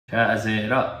Chaz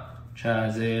it up,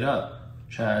 chaz it up,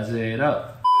 chaz it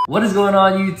up. What is going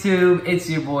on YouTube? It's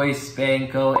your boy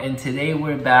Spanko, and today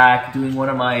we're back doing one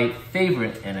of my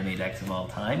favorite anime decks of all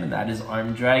time, and that is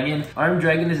Armed Dragon. Armed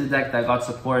Dragon is a deck that got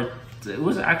support. It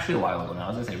was actually a while ago now. I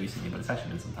was gonna say recently, but it's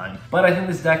actually been some time. But I think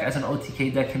this deck as an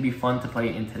OTK deck can be fun to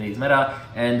play in today's meta.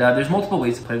 And there's multiple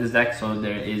ways to play this deck. So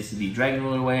there is the Dragon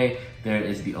Ruler way, there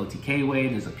is the OTK way,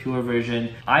 there's a pure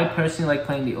version. I personally like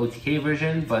playing the OTK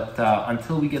version, but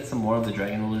until we get some more of the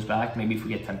Dragon Rulers back, maybe if we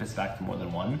get Tempest back to more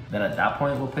than one, then at that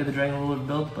point we'll play the Dragon Ruler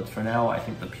build. But for now, I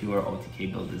think the pure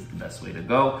OTK build is the best way to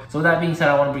go. So with that being said,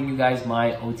 I want to bring you guys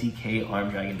my OTK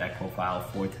Armed Dragon deck profile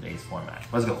for today's format.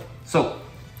 Let's go. So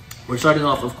we're starting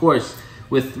off, of course,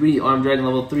 with 3 Armed Dragon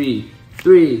level 3,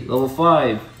 3 level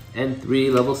 5, and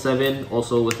 3 level 7,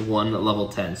 also with 1 level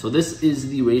 10. So this is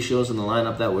the ratios in the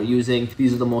lineup that we're using.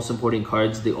 These are the most important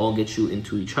cards. They all get you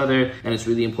into each other, and it's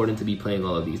really important to be playing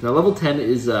all of these. Now, level 10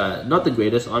 is not the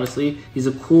greatest, honestly. He's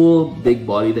a cool big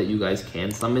body that you guys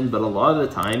can summon, but a lot of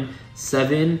the time,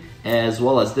 7 as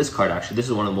well as this card, actually this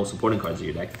is one of the most important cards of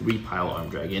your deck, 3 Pile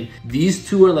Armed Dragon. These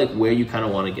two are like where you kind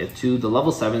of want to get to. The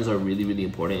level 7s are really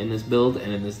important in this build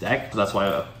and in this deck, so that's why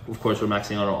of course we're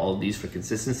maxing out on all of these for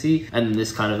consistency, and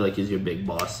this kind of like is your big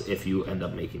boss if you end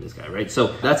up making this guy, right? So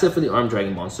that's it for the Armed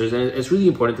Dragon monsters, and it's really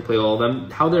important to play all of them.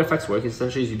 How their effects work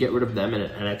essentially is you get rid of them and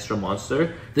an extra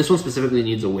monster. This one specifically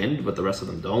needs a wind, but the rest of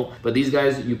them don't. But these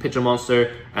guys, you pitch a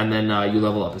monster and then you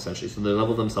level up essentially, so they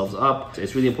level themselves up.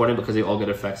 It's really important because they all get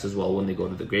effects as well when they go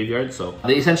to the graveyard. So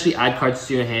they essentially add cards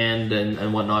to your hand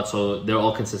and whatnot, so they're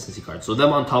all consistency cards. So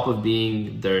them on top of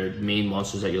being their main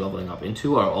monsters that you're leveling up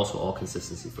into are also all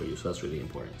consistency for you, so that's really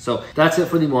important. So that's it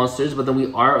for the monsters, but then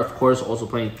we are of course also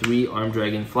playing 3 Armed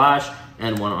Dragon Flash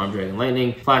and 1 Armed Dragon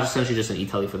Lightning. Flash is essentially just an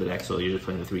E-Telly for the deck, so you're just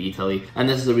playing the 3 E-Telly. And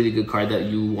this is a really good card that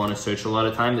you want to search a lot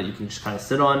of time, that you can just kind of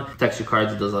sit on, text your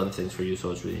cards, it does other things for you,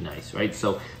 so it's really nice, right?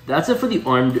 So that's it for the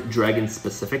Armed Dragon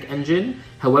specific engine.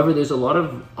 However, there's a lot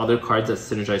of other cards that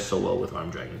synergize so well with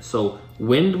Armed Dragon. So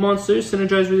Wind monsters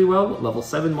synergize really well, level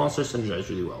 7 monsters synergize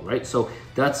really well, right? So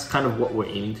that's kind of what we're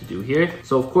aiming to do here.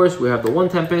 So of course we have the 1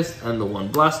 Tempest and the 1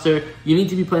 Blaster. You need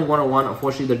to be playing 1-on-1.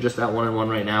 Unfortunately, they're just at 1-on-1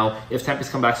 right now. If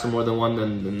Tempest come back to more than 1,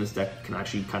 then this deck can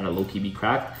actually kind of low-key be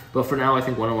cracked. But for now, I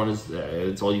think 1-on-1 is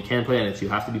it's all you can play, and it's you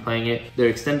have to be playing it.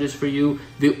 They're extenders for you.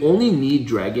 They only need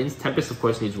dragons. Tempest, of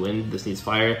course, needs wind. This needs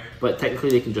fire. But technically,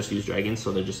 they can just use dragons,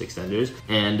 so they're just extenders.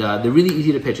 And they're really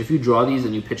easy to pitch. If you draw these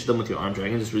and you pitch them with your Armed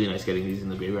Dragons, it's really nice getting these in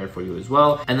the graveyard for you as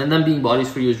well. And then them being bodies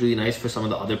for you is really nice for some of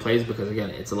the other plays, because again,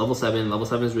 it's a level 7. Level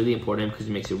 7 is really important because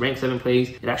it makes you rank 7 plays.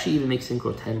 It actually even makes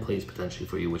Synchro 10 plays potentially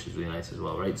for you, which is really nice as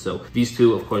well, right? So these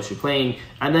two, of course, you're playing.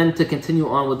 And then to continue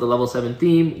on with the level 7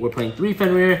 theme, we're playing 3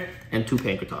 Fenrir and 2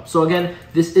 Pankratops. So again,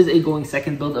 this is a going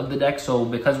second build of the deck. So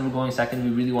because we're going second,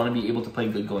 we really want to be able to play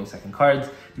good going second cards.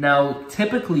 Now,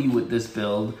 typically with this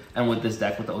build and with this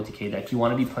deck, with the OTK deck, you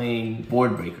want to be playing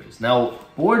board breakers. Now,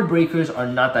 board breakers are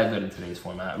not that good in today's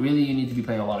format. Really, you need to be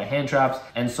playing a lot of hand traps.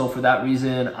 And so for that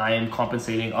reason, I am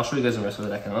compensating. I'll show you guys the rest of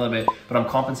the deck in a little bit, but I'm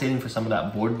compensating for some of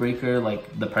that board breaker,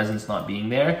 like the presence not being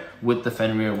there, with the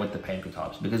Fenrir, with the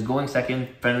Pankratops. Because going second,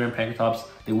 Fenrir and Pankratops,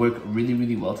 they work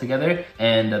really well together,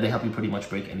 and they help you pretty much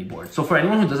break any board. So for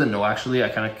anyone who doesn't know, actually, I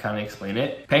kind of explain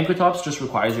it. Pankratops just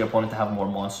requires your opponent to have more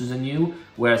monsters than you,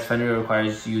 whereas Fenrir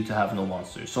requires you to have no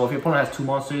monsters. So if your opponent has 2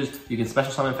 monsters, you can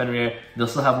special summon Fenrir, they'll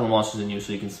still have more monsters than you,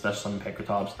 so you can special summon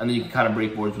Pankratops, and then you can kind of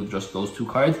break boards with just those 2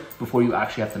 cards before you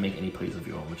actually have to make any plays of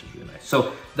your own, which is really nice.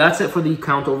 So that's it for the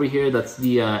count over here. That's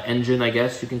the engine, I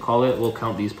guess you can call it. We'll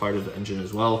count these part of the engine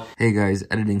as well. Hey guys,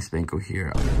 editing Spanko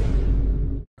here.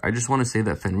 I just want to say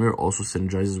that Fenrir also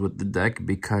synergizes with the deck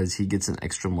because he gets an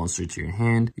extra monster to your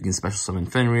hand. You can special summon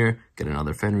Fenrir, get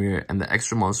another Fenrir, and the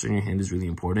extra monster in your hand is really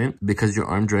important because your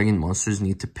Armed Dragon monsters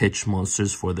need to pitch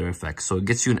monsters for their effects. So it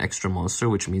gets you an extra monster,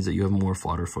 which means that you have more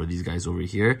fodder for these guys over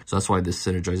here. So that's why this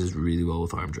synergizes really well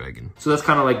with Armed Dragon. So that's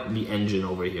kind of like the engine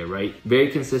over here, right?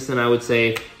 Very consistent, I would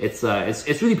say. It's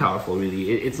really powerful, really.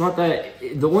 It's not that...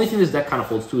 The only thing this deck kind of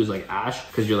holds to is like Ash,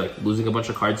 because you're like losing a bunch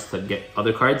of cards to get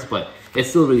other cards, but it's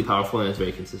still really powerful and it's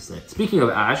very consistent. Speaking of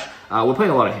Ash, we're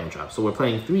playing a lot of hand traps. So we're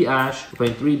playing 3 Ash, we're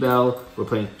playing 3 Bell, we're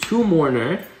playing 2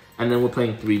 Mourner, and then we're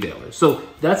playing 3 Veilers. So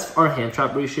that's our hand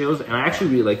trap ratios, and I actually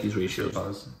really like these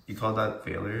ratios. You call that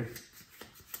Veiler?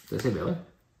 Did I say Veiler?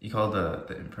 You call the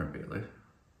Imperm Veiler.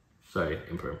 Sorry,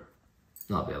 Imperm.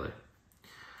 Not Veiler.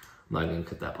 I'm not gonna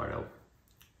cut that part out.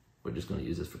 We're just going to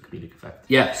use this for comedic effect.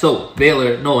 Yeah, so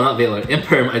Valor, no, not Valor,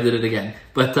 Imperm, I did it again.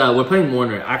 But we're playing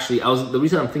Mourner. Actually, the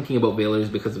reason I'm thinking about Valor is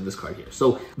because of this card here.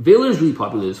 So Valor is really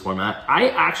popular in this format. I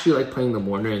actually like playing the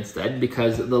Mourner instead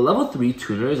because the level 3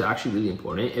 tuner is actually really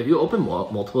important. If you open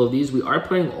multiple of these, we are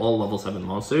playing all level 7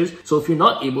 monsters. So if you're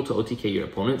not able to OTK your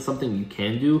opponent, something you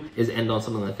can do is end on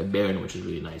something like a Baron, which is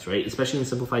really nice, right? Especially in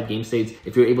simplified game states,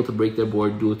 if you're able to break their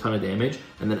board, do a ton of damage,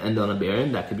 and then end on a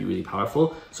Baron, that could be really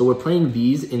powerful. So we're playing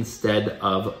these instead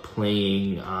of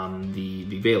playing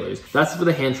the Valors. That's for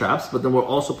the hand traps, but then we're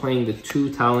also playing the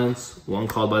 2 talents, 1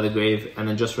 called by the grave, and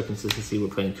then just for consistency, we're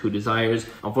playing 2 desires.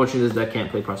 Unfortunately, this deck can't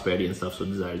play prosperity and stuff, so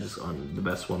desires is on the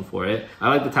best one for it. I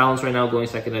like the talents right now going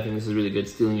second. I think this is really good.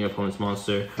 Stealing your opponent's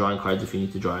monster, drawing cards if you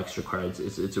need to draw extra cards.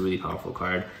 It's a really powerful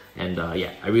card. And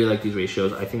yeah, I really like these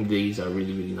ratios. I think these are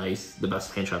really, really nice. The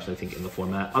best hand traps, I think, in the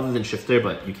format, other than Shifter,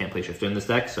 but you can't play Shifter in this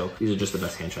deck. So these are just the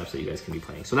best hand traps that you guys can be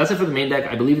playing. So that's it for the main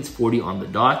deck. I believe it's 40 on the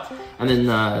dot. And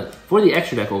then for the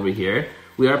extra deck over here,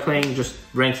 we are playing just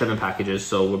rank 7 packages.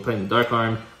 So we're playing the Dark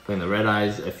Arm, playing the Red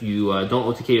Eyes. If you don't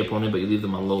OTK your opponent, but you leave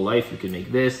them on low life, you can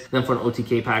make this. Then for an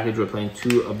OTK package, we're playing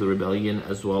 2 of the Rebellion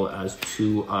as well as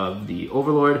 2 of the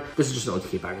Overlord. This is just an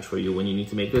OTK package for you. When you need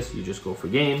to make this, you just go for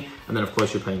game. And then of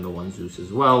course you're playing the 1 Zeus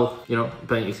as well. You know,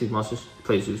 playing Extinct Monsters,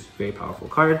 play Zeus, very powerful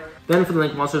card. Then for the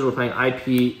Link monsters, we're playing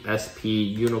IP, SP,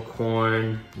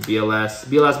 Unicorn, BLS.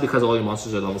 BLS because all your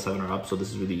monsters are level 7 or up, so this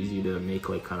is really easy to make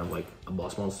like kind of like a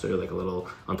boss monster, like a little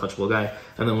untouchable guy.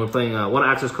 And then we're playing 1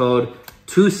 access code,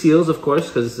 2 seals, of course,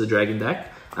 because this is a dragon deck.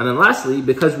 And then lastly,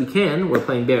 because we can, we're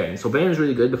playing Baron. So Baron is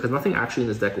really good because nothing actually in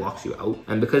this deck locks you out.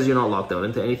 And because you're not locked out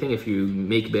into anything, if you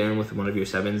make Baron with one of your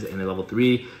 7s in a level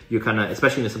 3, you're kind of,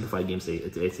 especially in a simplified game state,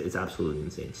 it's absolutely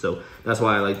insane. So that's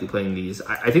why I like playing these.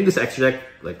 I think this extra deck,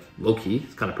 like low-key,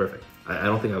 is kind of perfect. I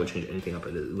don't think I would change anything up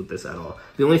with this at all.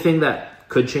 The only thing that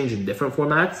could change in different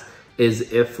formats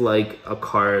is if like a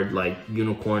card like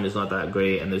Unicorn is not that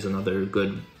great and there's another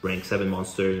good rank 7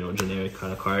 monster, you know, generic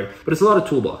kind of card. But it's a lot of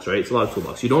toolbox, right? It's a lot of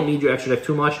toolbox. You don't need your extra deck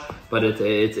too much, but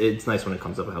it's nice when it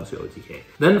comes up. It helps you OTK.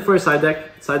 Then for a side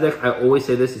deck, I always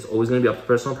say this, it's always going to be up to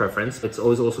personal preference. It's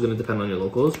always also going to depend on your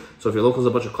locals. So if your locals are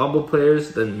a bunch of combo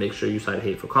players, then make sure you side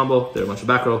hate for combo. They're a bunch of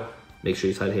back row. Make sure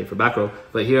you side hate for back row.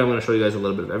 But here I'm going to show you guys a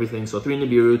little bit of everything. So 3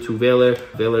 Nibiru, 2 Valor.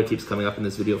 Valor keeps coming up in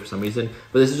this video for some reason.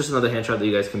 But this is just another hand trap that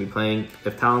you guys can be playing.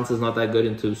 If Talents is not that good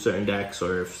into certain decks,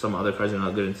 or if some other cards are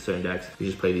not good into certain decks, you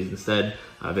just play these instead.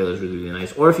 Valor is really, really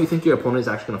nice. Or if you think your opponent is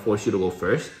actually going to force you to go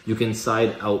first, you can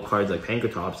side out cards like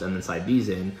Pankratops and then side these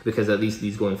in, because at least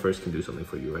these going first can do something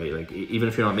for you, right? Like even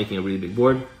if you're not making a really big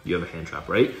board, you have a hand trap,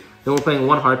 right? Then we're playing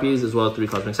 1 Harpies as well as 3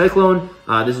 Cosmic Cyclone.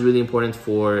 This is really important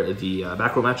for the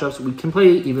back row matchups. We can play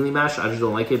evenly matched. I just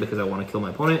don't like it because I want to kill my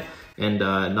opponent. And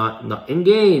not in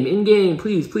game,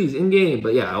 please, in game.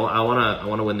 But yeah, I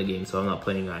wanna win the game, so I'm not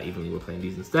playing evenly. We're playing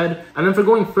these instead. And then for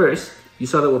going first, you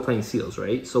saw that we're playing Seals,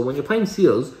 right? So when you're playing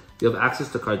Seals, you have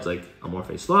access to cards like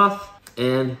Amorphe Sloth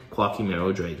and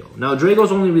Quackimero Drago. Now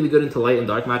Drago's only really good into light and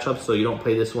dark matchups, so you don't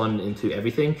play this one into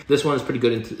everything. This one is pretty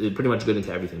much good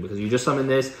into everything, because you just summon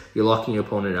this, you're locking your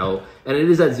opponent out, and it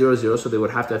is at 0/0, so they would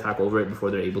have to attack over it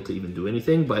before they're able to even do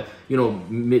anything. But you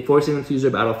know, forcing them to use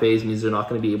their battle phase means they're not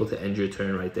going to be able to end your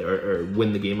turn right there, or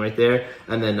win the game right there.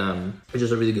 And then it's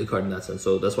just a really good card in that sense.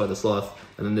 So that's why the Sloth,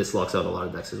 and then this locks out a lot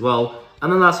of decks as well.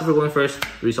 And then lastly, for going first,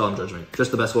 3 Solemn Judgment. Just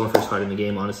the best going first card in the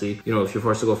game, honestly. You know, if you're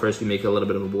forced to go first, you make a little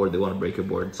bit of a board, they want to break your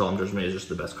board. Solemn Judgment is just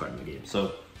the best card in the game.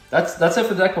 So that's it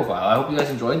for the deck profile. I hope you guys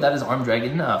enjoyed. That is Armed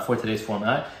Dragon for today's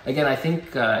format. Again, I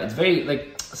think it's very,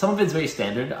 like, some of it's very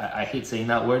standard. I hate saying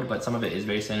that word, but some of it is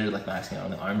very standard, like maxing out on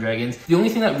the Armed Dragons. The only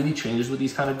thing that really changes with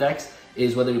these kind of decks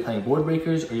is whether you're playing board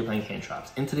breakers or you're playing hand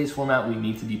traps. In today's format, we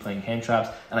need to be playing hand traps,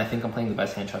 and I think I'm playing the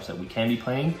best hand traps that we can be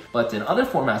playing. But in other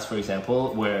formats, for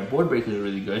example, where board breakers are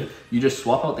really good, you just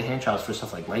swap out the hand traps for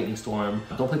stuff like Lightning Storm.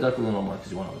 Don't play Dark Blue no more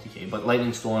because you want OTK, but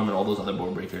Lightning Storm and all those other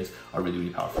board breakers are really,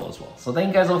 really powerful as well. So thank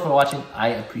you guys all for watching. I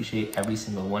appreciate every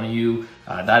single one of you.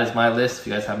 That is my list. If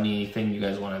you guys have anything you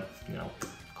guys want to, you know,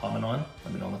 comment on,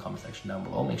 let me know in the comment section down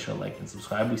below. Make sure to like and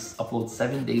subscribe. We upload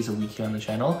 7 days a week here on the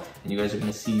channel, and you guys are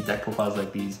going to see deck profiles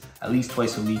like these at least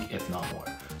twice a week, if not more.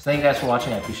 So thank you guys for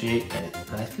watching. I appreciate it,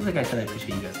 and I feel like I said I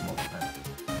appreciate you guys multiple times.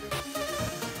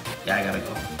 Yeah, I gotta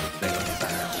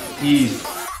go.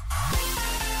 Peace.